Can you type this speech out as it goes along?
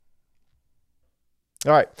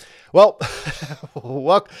All right. Well,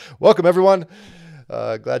 welcome everyone.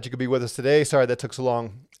 Glad you could be with us today. Sorry that took so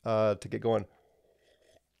long to get going.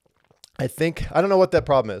 I don't know what that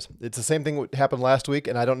problem is. It's the same thing that happened last week,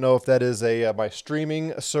 and I don't know if that is a my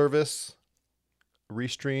streaming service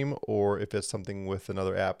restream or if it's something with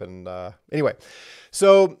another app. And anyway,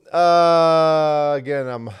 so again,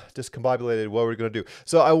 I'm discombobulated what we're going to do.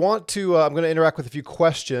 So I'm going to interact with a few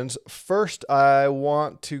questions. First, I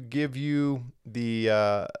want to give you the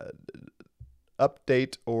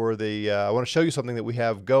update or I want to show you something that we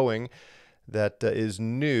have going that is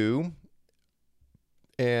new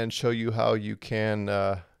and show you how you can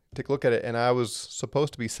take a look at it. And I was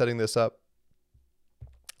supposed to be setting this up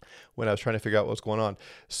when I was trying to figure out what's going on.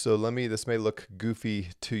 So this may look goofy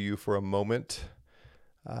to you for a moment,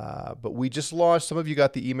 but we just launched, some of you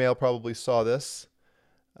got the email, probably saw this.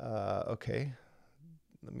 Okay,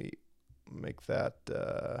 let me make that,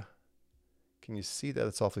 can you see that?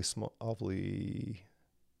 It's awfully small, awfully,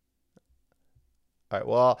 all right,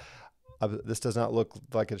 well, this does not look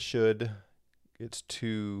like it should. It's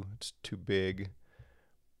too big.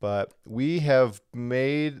 But we have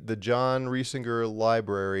made the John Riesinger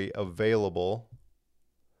Library available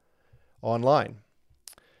online.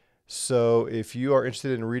 So if you are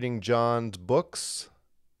interested in reading John's books,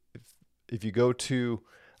 if you go to,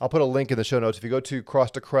 I'll put a link in the show notes. If you go to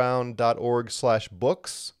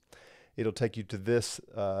crosstocrown.org/books, it'll take you to this.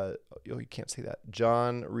 You can't see that.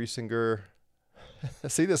 John Riesinger.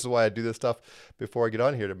 See, this is why I do this stuff before I get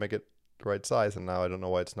on here to make it the right size, and now I don't know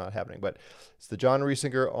why it's not happening, but it's the John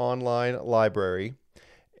Riesinger Online Library,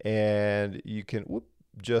 and you can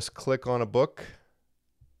just click on a book,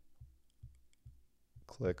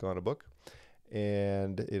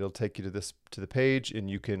 and it'll take you to the page, and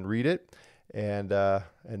you can read it, and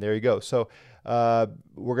there you go. So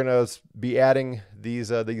we're gonna be adding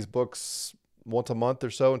these books once a month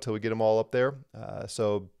or so until we get them all up there.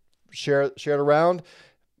 So share it around.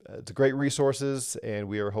 It's great resources, and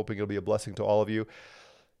we are hoping it'll be a blessing to all of you.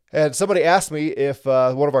 And somebody asked me if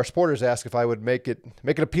one of our supporters asked if I would make it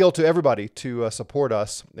appeal to everybody to support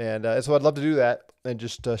us, and so I'd love to do that and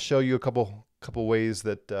just show you a couple ways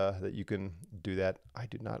that you can do that. I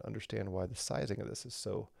do not understand why the sizing of this is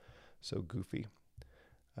so goofy.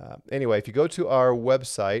 Anyway, if you go to our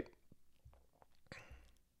website,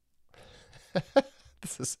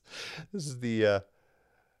 this is the.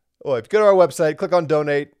 Oh, if you go to our website, click on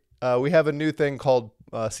donate. We have a new thing called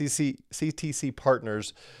CTC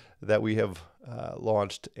Partners that we have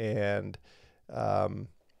launched, and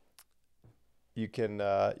you can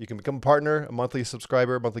become a partner, a monthly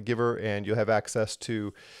subscriber, monthly giver, and you'll have access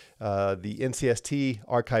to the NCST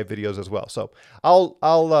archive videos as well. So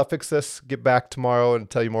I'll fix this, get back tomorrow, and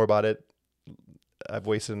tell you more about it. I've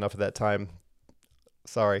wasted enough of that time.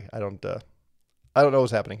 Sorry, I don't know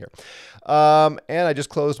what's happening here. And I just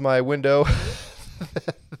closed my window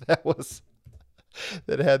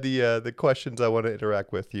that had the questions I want to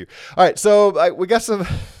interact with you. All right, so we got some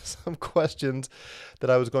questions that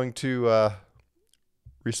I was going to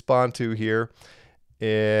respond to here,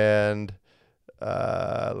 and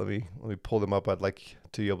let me pull them up. I'd like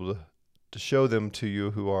to be able to show them to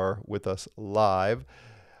you who are with us live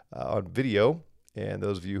on video, and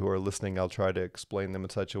those of you who are listening, I'll try to explain them in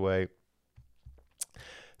such a way.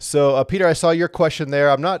 So, Peter, I saw your question there.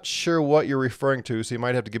 I'm not sure what you're referring to, so you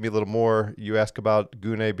might have to give me a little more. You asked about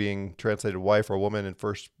gune being translated wife or woman in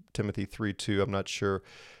 1 Timothy 3:2. I'm not sure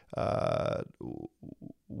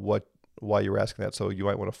why you were asking that, so you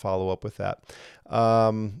might want to follow up with that.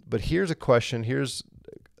 But here's a question. Here's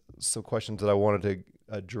some questions that I wanted to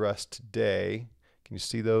address today. Can you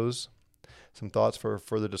see those? Some thoughts for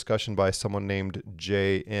further discussion by someone named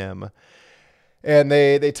J.M., and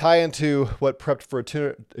they tie into what Prepped for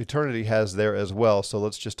Eternity has there as well. So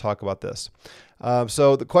let's just talk about this.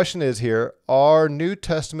 So the question is here, are New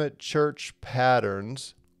Testament church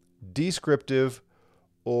patterns descriptive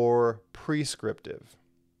or prescriptive?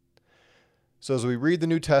 So as we read the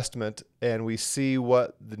New Testament and we see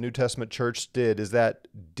what the New Testament church did, is that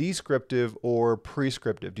descriptive or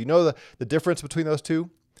prescriptive? Do you know the difference between those two?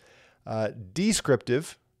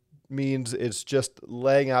 Descriptive means it's just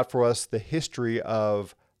laying out for us the history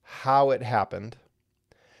of how it happened.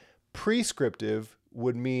 Prescriptive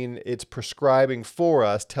would mean it's prescribing for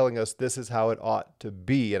us, telling us this is how it ought to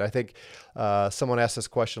be. And I think someone asked this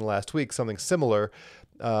question last week, something similar.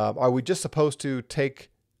 Are we just supposed to take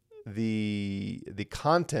the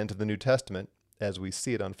content of the New Testament as we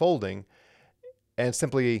see it unfolding and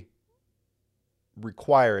simply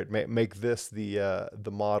require it, make this the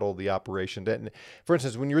model, the operation? And for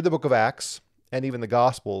instance, when you read the book of Acts and even the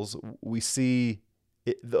Gospels, we see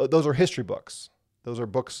those are history books. Those are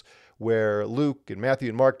books where Luke and Matthew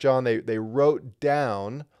and Mark, John, they wrote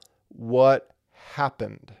down what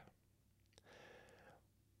happened.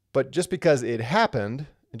 But just because it happened,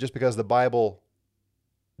 and just because the Bible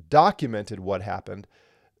documented what happened,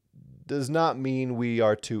 does not mean we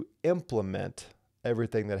are to implement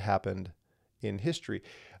everything that happened in history.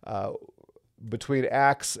 Between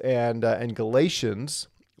Acts and Galatians,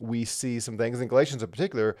 we see some things. In Galatians in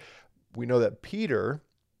particular, we know that Peter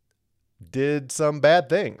did some bad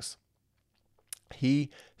things. He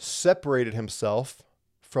separated himself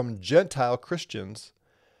from Gentile Christians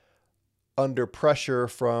under pressure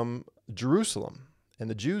from Jerusalem and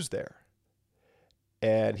the Jews there.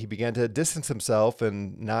 And he began to distance himself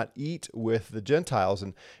and not eat with the Gentiles.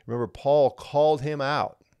 And remember, Paul called him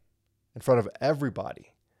out in front of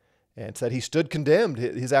everybody and said he stood condemned.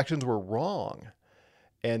 His actions were wrong,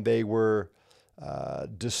 and they were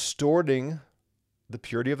distorting the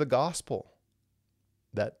purity of the gospel,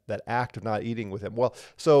 that act of not eating with him. Well,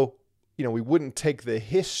 so, we wouldn't take the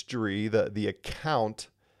history, the account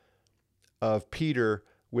of Peter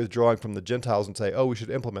withdrawing from the Gentiles and say, oh, we should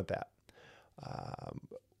implement that.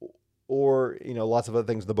 Or lots of other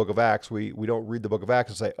things in the book of Acts. We don't read the book of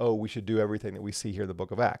Acts and say, oh, we should do everything that we see here in the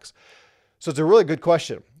book of Acts. So it's a really good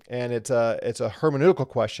question, and it's a hermeneutical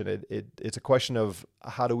question. It's a question of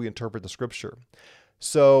how do we interpret the scripture.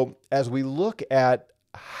 So as we look at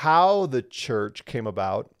how the church came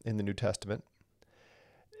about in the New Testament,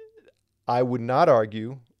 I would not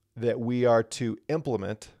argue that we are to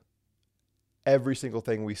implement every single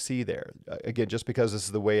thing we see there. Again, just because this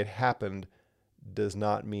is the way it happened does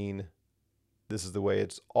not mean this is the way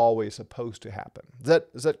it's always supposed to happen.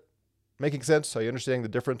 Is that making sense? Are you understanding the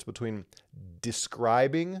difference between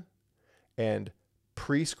describing and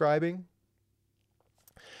prescribing?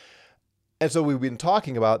 And so we've been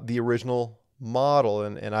talking about the original model,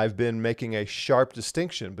 and I've been making a sharp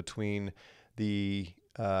distinction between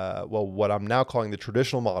what I'm now calling the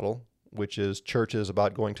traditional model, which is churches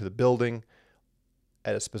about going to the building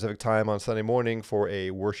at a specific time on Sunday morning for a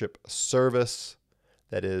worship service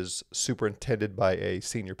that is superintended by a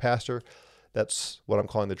senior pastor. That's what I'm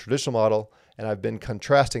calling the traditional model. And I've been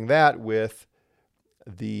contrasting that with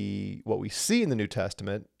what we see in the New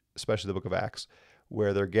Testament, especially the book of Acts,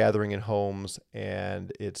 where they're gathering in homes,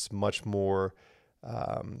 and it's much more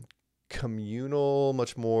communal,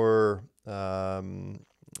 much more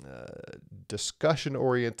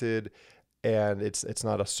discussion-oriented, and it's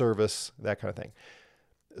not a service, that kind of thing.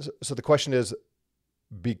 So the question is,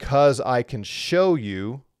 because I can show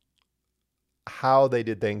you how they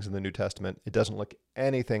did things in the New Testament, it doesn't look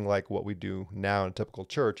anything like what we do now in a typical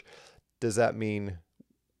church. Does that mean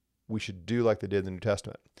we should do like they did in the New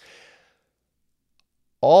Testament?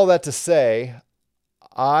 All that to say,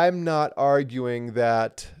 I'm not arguing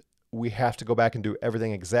that we have to go back and do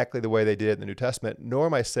everything exactly the way they did in the New Testament, nor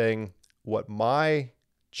am I saying what my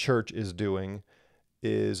church is doing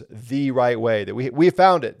is the right way, that we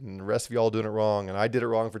found it and the rest of you all doing it wrong and I did it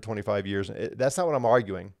wrong for 25 years. That's not what I'm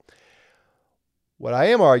arguing. What I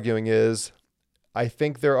am arguing is I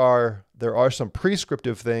think there are some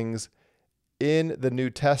prescriptive things in the New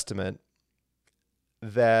Testament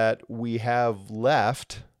that we have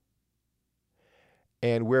left,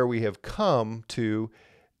 and where we have come to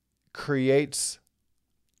creates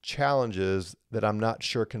challenges that I'm not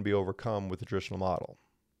sure can be overcome with the traditional model.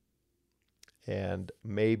 And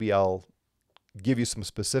maybe I'll give you some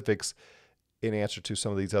specifics in answer to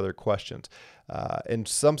some of these other questions. In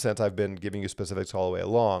some sense, I've been giving you specifics all the way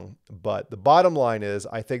along, but the bottom line is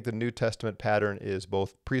I think the New Testament pattern is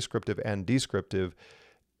both prescriptive and descriptive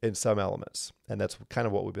in some elements, and that's kind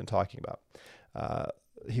of what we've been talking about.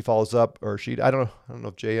 He follows up, or she, I don't know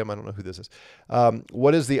if JM, I don't know who this is.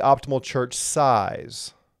 What is the optimal church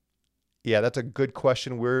size? Yeah, that's a good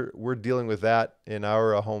question. We're dealing with that in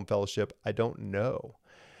our home fellowship. I don't know.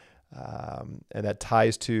 And that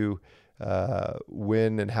ties to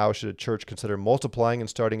when and how should a church consider multiplying and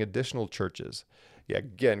starting additional churches? Yeah,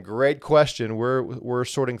 again, great question. We're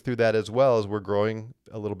sorting through that as well as we're growing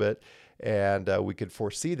a little bit. And we could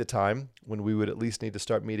foresee the time when we would at least need to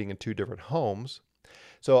start meeting in 2 different homes.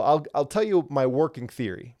 So I'll tell you my working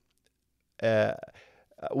theory.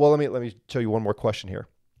 Well, let me show you one more question here.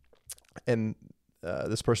 And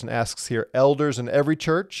this person asks here, elders in every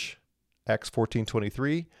church, Acts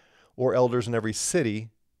 14:23, or elders in every city,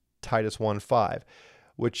 Titus 1:5,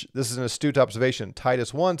 which this is an astute observation.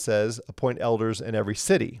 Titus 1 says, appoint elders in every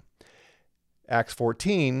city. Acts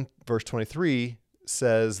 14, verse 23,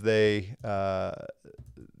 says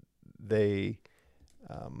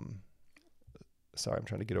sorry, I'm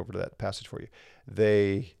trying to get over to that passage for you.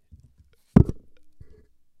 They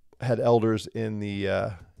had elders in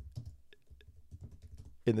the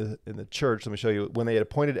church. Let me show you. When they had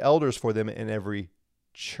appointed elders for them in every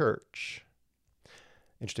church.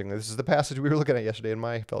 Interestingly, this is the passage we were looking at yesterday in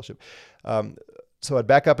my fellowship. So I'd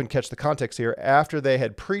back up and catch the context here. After they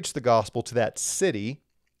had preached the gospel to that city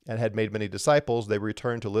and had made many disciples, they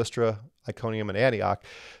returned to Lystra, Iconium, and Antioch.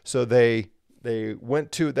 So they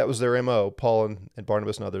went to, that was their MO, Paul and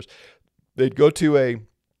Barnabas and others. They'd go to a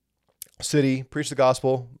city, preach the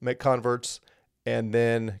gospel, make converts, and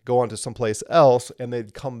then go on to someplace else, and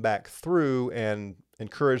they'd come back through and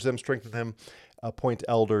encourage them, strengthen them, appoint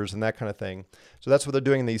elders and that kind of thing. So that's what they're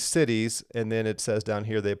doing in these cities. And then it says down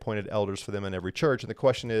here, they appointed elders for them in every church. And the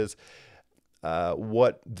question is,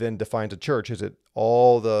 what then defines a church? Is it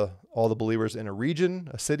all the believers in a region,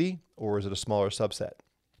 a city, or is it a smaller subset?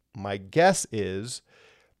 My guess is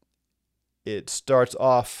it starts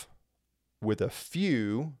off with a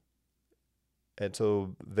few. And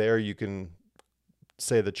so there you can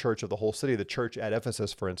say the church of the whole city, the church at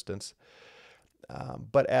Ephesus, for instance.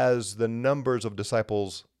 But as the numbers of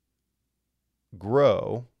disciples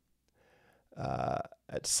grow,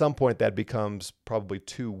 at some point that becomes probably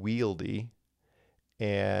too wieldy,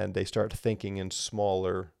 and they start thinking in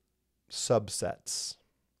smaller subsets.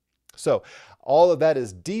 So all of that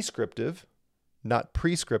is descriptive, not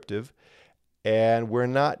prescriptive, and we're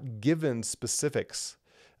not given specifics.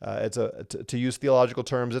 To use theological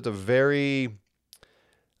terms, it's a very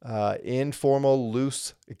informal,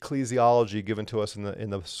 loose ecclesiology given to us in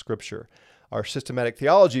the Scripture. Our systematic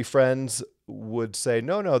theology friends would say,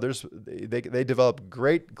 no, they develop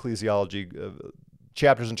great ecclesiology,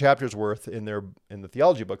 chapters and chapters worth in the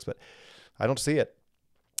theology books, but I don't see it.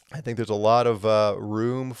 I think there's a lot of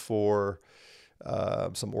room for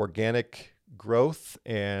some organic growth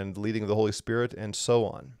and leading of the Holy Spirit and so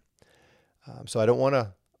on. So I don't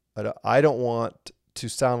want to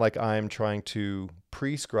sound like I'm trying to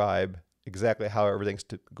prescribe exactly how everything's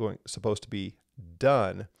supposed to be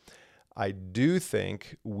done. I do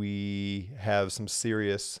think we have some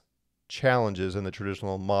serious challenges in the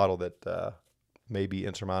traditional model that may be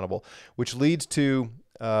insurmountable, which leads to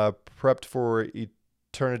Prepped for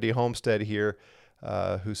Eternity Homestead here,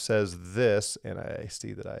 who says this, and I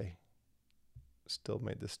see that I still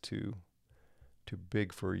made this too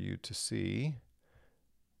big for you to see.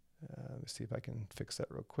 Let me see if I can fix that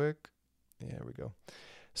real quick. Yeah, there we go.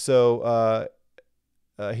 So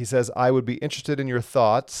he says, I would be interested in your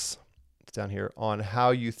thoughts, it's down here, on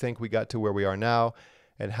how you think we got to where we are now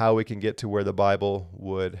and how we can get to where the Bible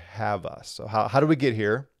would have us. So how do we get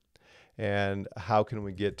here, and how can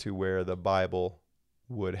we get to where the Bible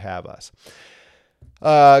would have us?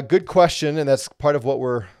 Good question, and that's part of what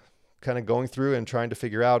we're kind of going through and trying to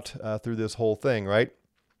figure out through this whole thing, right?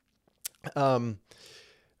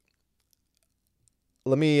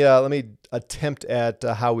 Let me attempt at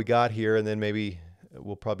how we got here, and then maybe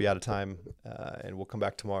we'll probably be out of time, and we'll come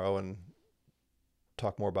back tomorrow and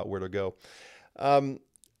talk more about where to go.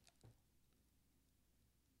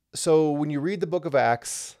 So when you read the book of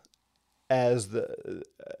Acts, as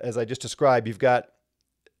I just described, you've got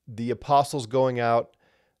the apostles going out,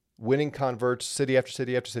 winning converts, city after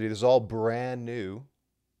city after city. This is all brand new.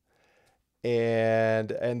 And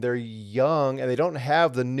they're young, and they don't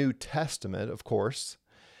have the New Testament, of course.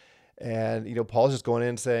 And, Paul's just going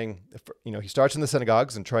in saying, he starts in the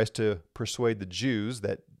synagogues and tries to persuade the Jews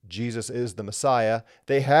that Jesus is the Messiah.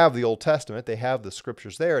 They have the Old Testament. They have the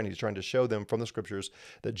scriptures there, and he's trying to show them from the scriptures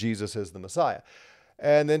that Jesus is the Messiah.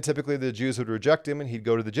 And then typically the Jews would reject him, and he'd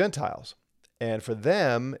go to the Gentiles. And for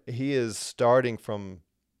them, he is starting from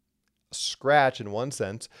scratch in one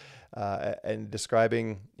sense, and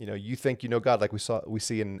describing, you think you know God, like we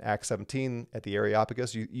see in Acts 17 at the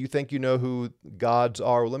Areopagus. You think you know who gods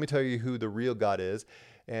are. Well, let me tell you who the real God is.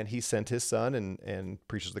 And he sent his son and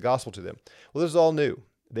preaches the gospel to them. Well, this is all new.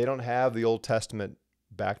 They don't have the Old Testament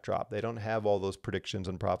backdrop. They don't have all those predictions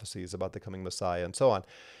and prophecies about the coming Messiah and so on.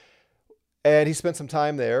 And he spent some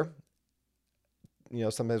time there.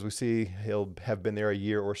 Sometimes we see he'll have been there a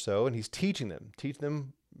year or so, and he's teaching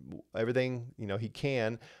them everything he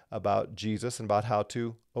can about Jesus and about how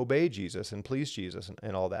to obey Jesus and please Jesus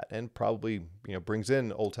and all that, and probably brings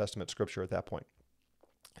in Old Testament scripture at that point.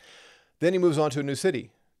 Then he moves on to a new city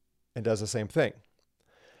and does the same thing,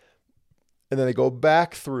 and then they go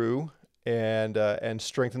back through and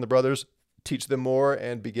strengthen the brothers, teach them more,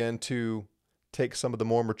 and begin to take some of the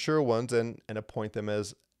more mature ones and appoint them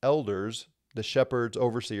as elders, the shepherds,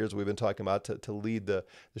 overseers we've been talking about, to lead the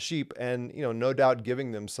sheep, and no doubt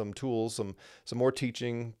giving them some tools, some more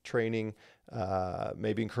teaching, training,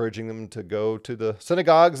 maybe encouraging them to go to the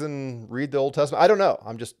synagogues and read the Old Testament. I don't know.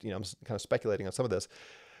 I'm just I'm kind of speculating on some of this.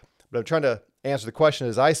 But I'm trying to answer the question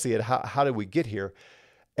as I see it. How did we get here?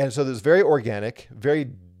 And so this is very organic, very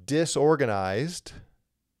disorganized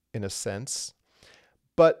in a sense,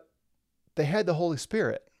 but they had the Holy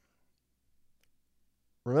Spirit.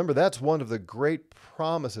 Remember, that's one of the great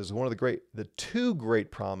promises, the two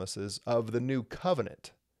great promises of the new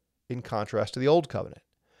covenant, in contrast to the old covenant.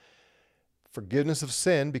 Forgiveness of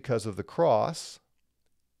sin because of the cross,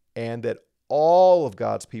 and that all of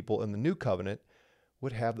God's people in the new covenant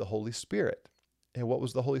would have the Holy Spirit. And what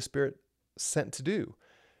was the Holy Spirit sent to do?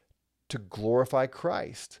 To glorify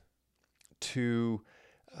Christ, to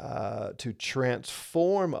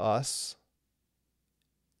transform us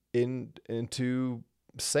into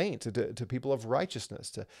saints, to people of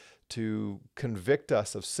righteousness, to convict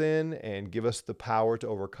us of sin and give us the power to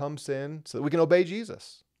overcome sin so that we can obey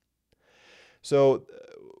Jesus. So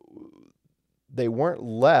they weren't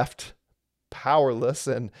left powerless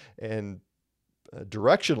and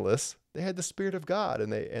directionless. They had the Spirit of God,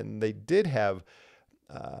 and they did have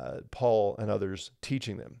Paul and others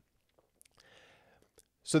teaching them.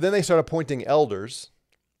 So then they start appointing elders,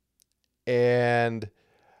 and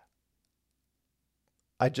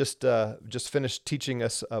I just finished teaching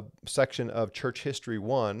us a section of Church History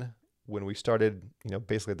 1 when we started,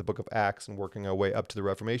 basically at the book of Acts and working our way up to the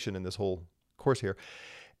Reformation in this whole course here.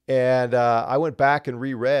 And I went back and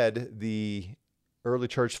reread the early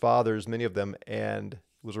church fathers, many of them, and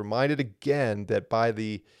was reminded again that by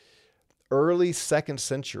the early 2nd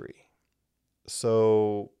century,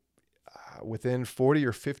 so within 40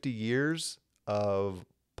 or 50 years of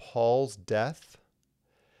Paul's death,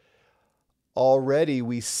 already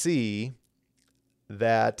we see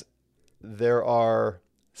that there are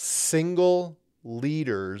single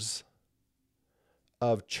leaders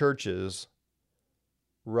of churches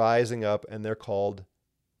rising up, and they're called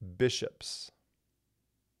bishops.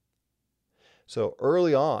 So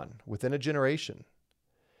early on, within a generation,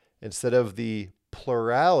 instead of the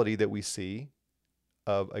plurality that we see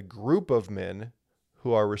of a group of men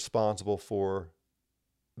who are responsible for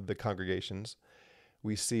the congregations,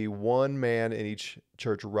 we see one man in each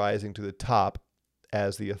church rising to the top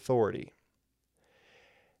as the authority.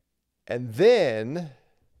 And then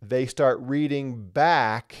they start reading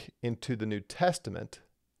back into the New Testament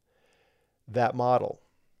that model,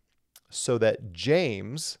 so that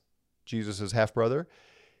James, Jesus' half-brother,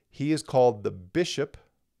 he is called the bishop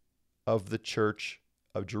of the church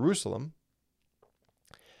of Jerusalem.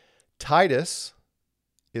 Titus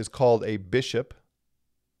is called a bishop.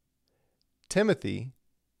 Timothy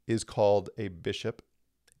is called a bishop.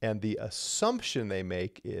 And the assumption they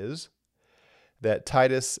make is that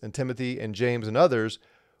Titus and Timothy and James and others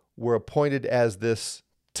were appointed as this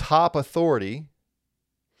top authority,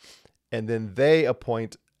 and then they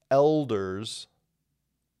appoint elders,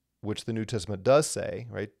 which the New Testament does say,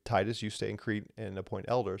 right? Titus, you stay in Crete and appoint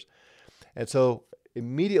elders. And so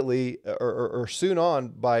immediately or soon on,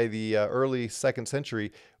 by the early 2nd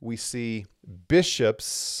century, we see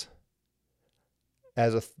bishops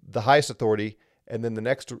as the highest authority, and then the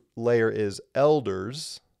next layer is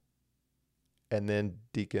elders, and then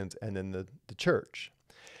deacons, and then the church.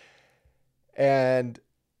 And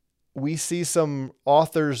we see some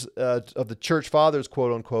authors of the church fathers,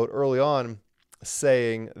 quote unquote, early on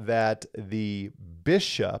saying that the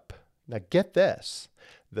bishop, now get this,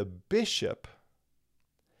 the bishop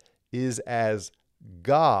is as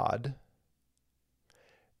God,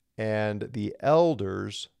 and the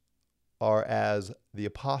elders are as the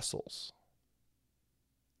apostles.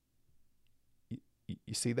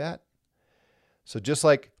 You see that? So just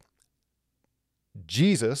like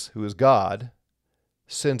Jesus, who is God,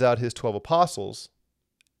 sends out his 12 apostles,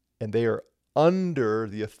 and they are under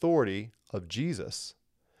the authority of Jesus,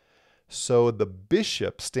 so the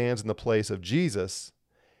bishop stands in the place of Jesus,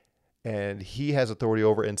 and he has authority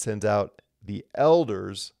over and sends out the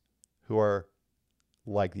elders who are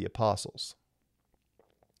like the apostles.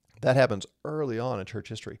 That happens early on in church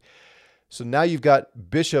history. So now you've got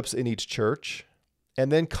bishops in each church,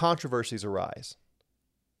 and then controversies arise.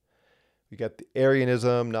 You got the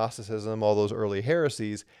Arianism, Gnosticism, all those early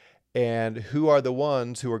heresies, and who are the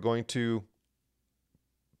ones who are going to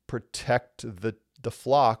protect the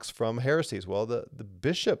flocks from heresies? Well, the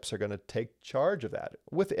bishops are going to take charge of that,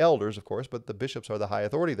 with the elders, of course, but the bishops are the high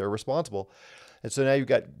authority. They're responsible. And so now you've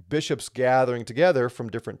got bishops gathering together from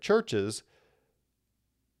different churches,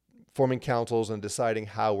 forming councils and deciding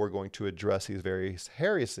how we're going to address these various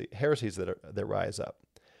heresies that rise up,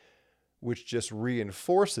 which just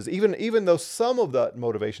reinforces, even though some of that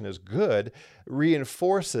motivation is good,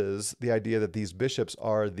 reinforces the idea that these bishops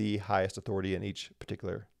are the highest authority in each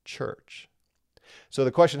particular church. So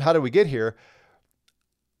the question, how did we get here?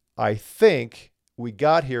 I think we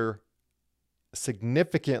got here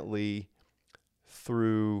significantly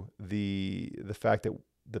through the fact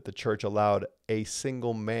that the church allowed a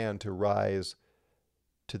single man to rise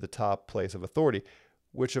to the top place of authority,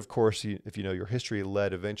 which of course, if you know your history,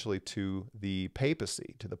 led eventually to the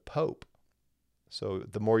papacy, to the Pope. So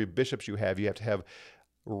the more bishops you have to have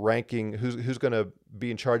ranking. Who's going to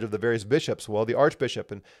be in charge of the various bishops? Well, the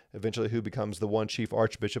archbishop, and eventually who becomes the one chief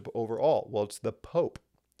archbishop over all? Well, it's the Pope.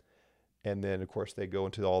 And then of course they go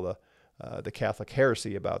into all the Catholic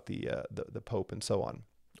heresy about the Pope and so on,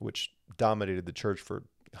 which dominated the church for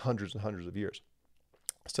hundreds and hundreds of years.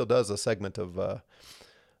 Still does a segment of,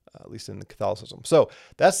 at least in the Catholicism. So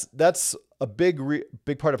that's a big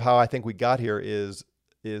part of how I think we got here is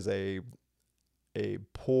a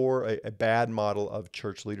bad model of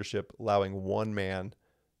church leadership, allowing one man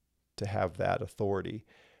to have that authority,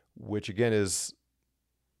 which again is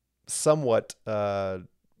somewhat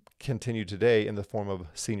continued today in the form of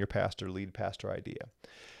senior pastor, lead pastor idea.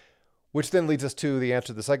 Which then leads us to the answer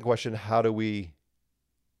to the second question: how do we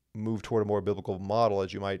move toward a more biblical model?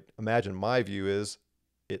 As you might imagine, my view is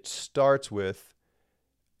it starts with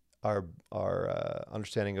our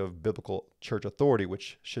understanding of biblical church authority,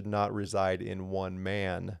 which should not reside in one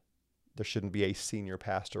man. There shouldn't be a senior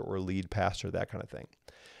pastor or lead pastor, that kind of thing.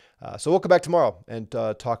 So we'll come back tomorrow and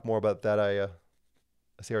talk more about that. I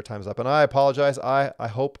see our time's up, and I apologize. I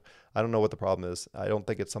hope, I don't know what the problem is. I don't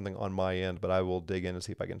think it's something on my end, but I will dig in and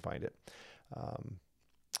see if I can find it.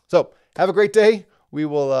 So have a great day. We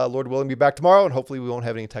will, Lord willing, be back tomorrow, and hopefully we won't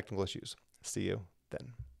have any technical issues. See you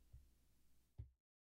then.